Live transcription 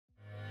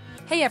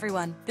Hey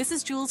everyone, this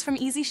is Jules from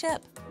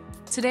Easyship.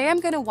 Today I'm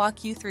going to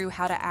walk you through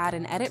how to add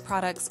and edit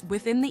products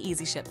within the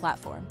Easyship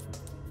platform.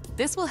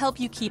 This will help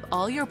you keep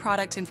all your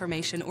product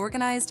information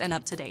organized and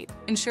up to date,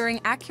 ensuring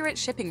accurate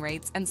shipping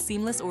rates and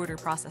seamless order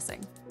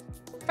processing.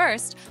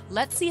 First,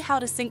 let's see how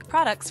to sync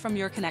products from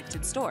your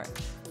connected store.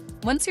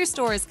 Once your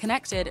store is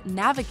connected,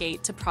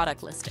 navigate to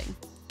Product Listing.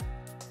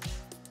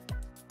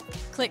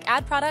 Click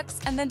Add Products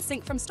and then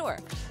Sync from Store.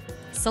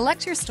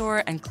 Select your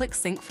store and click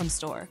Sync from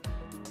Store.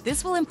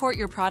 This will import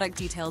your product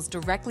details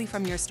directly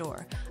from your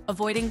store,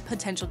 avoiding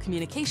potential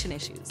communication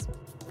issues.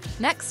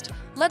 Next,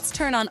 let's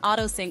turn on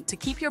Auto Sync to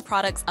keep your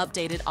products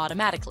updated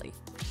automatically.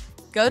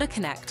 Go to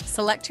Connect,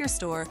 select your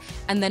store,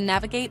 and then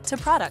navigate to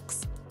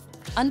Products.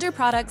 Under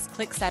Products,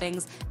 click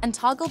Settings and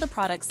toggle the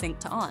product sync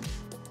to On.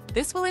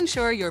 This will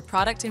ensure your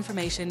product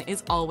information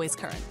is always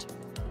current.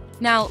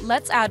 Now,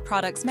 let's add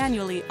products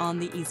manually on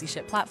the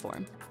Easyship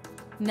platform.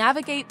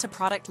 Navigate to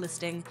Product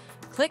Listing,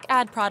 click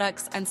Add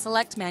Products, and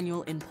select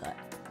Manual Input.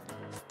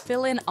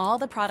 Fill in all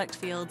the product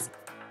fields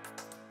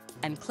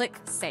and click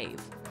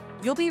Save.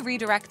 You'll be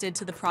redirected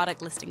to the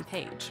product listing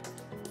page.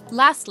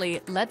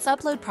 Lastly, let's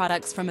upload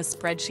products from a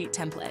spreadsheet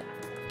template.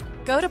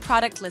 Go to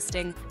Product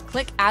Listing,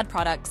 click Add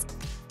Products,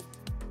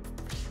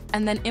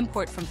 and then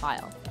Import from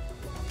File.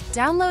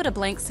 Download a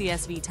blank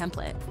CSV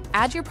template,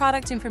 add your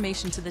product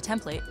information to the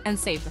template, and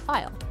save the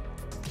file.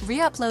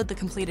 Re-upload the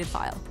completed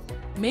file.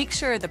 Make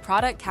sure the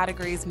product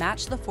categories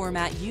match the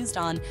format used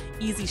on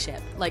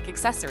Easyship, like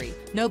accessory,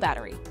 no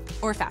battery,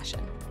 or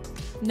fashion.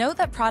 Note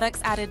that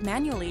products added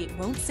manually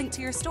won't sync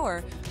to your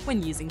store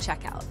when using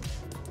checkout.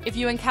 If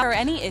you encounter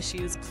any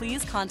issues,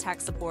 please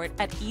contact support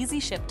at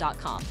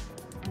easyship.com.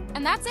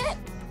 And that's it!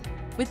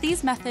 With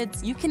these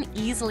methods, you can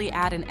easily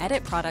add and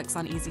edit products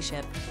on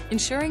Easyship,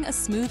 ensuring a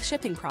smooth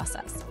shipping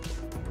process.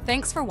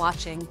 Thanks for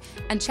watching,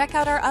 and check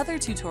out our other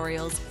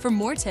tutorials for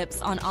more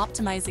tips on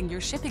optimizing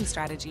your shipping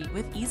strategy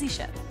with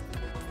Easyship.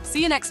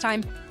 See you next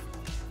time!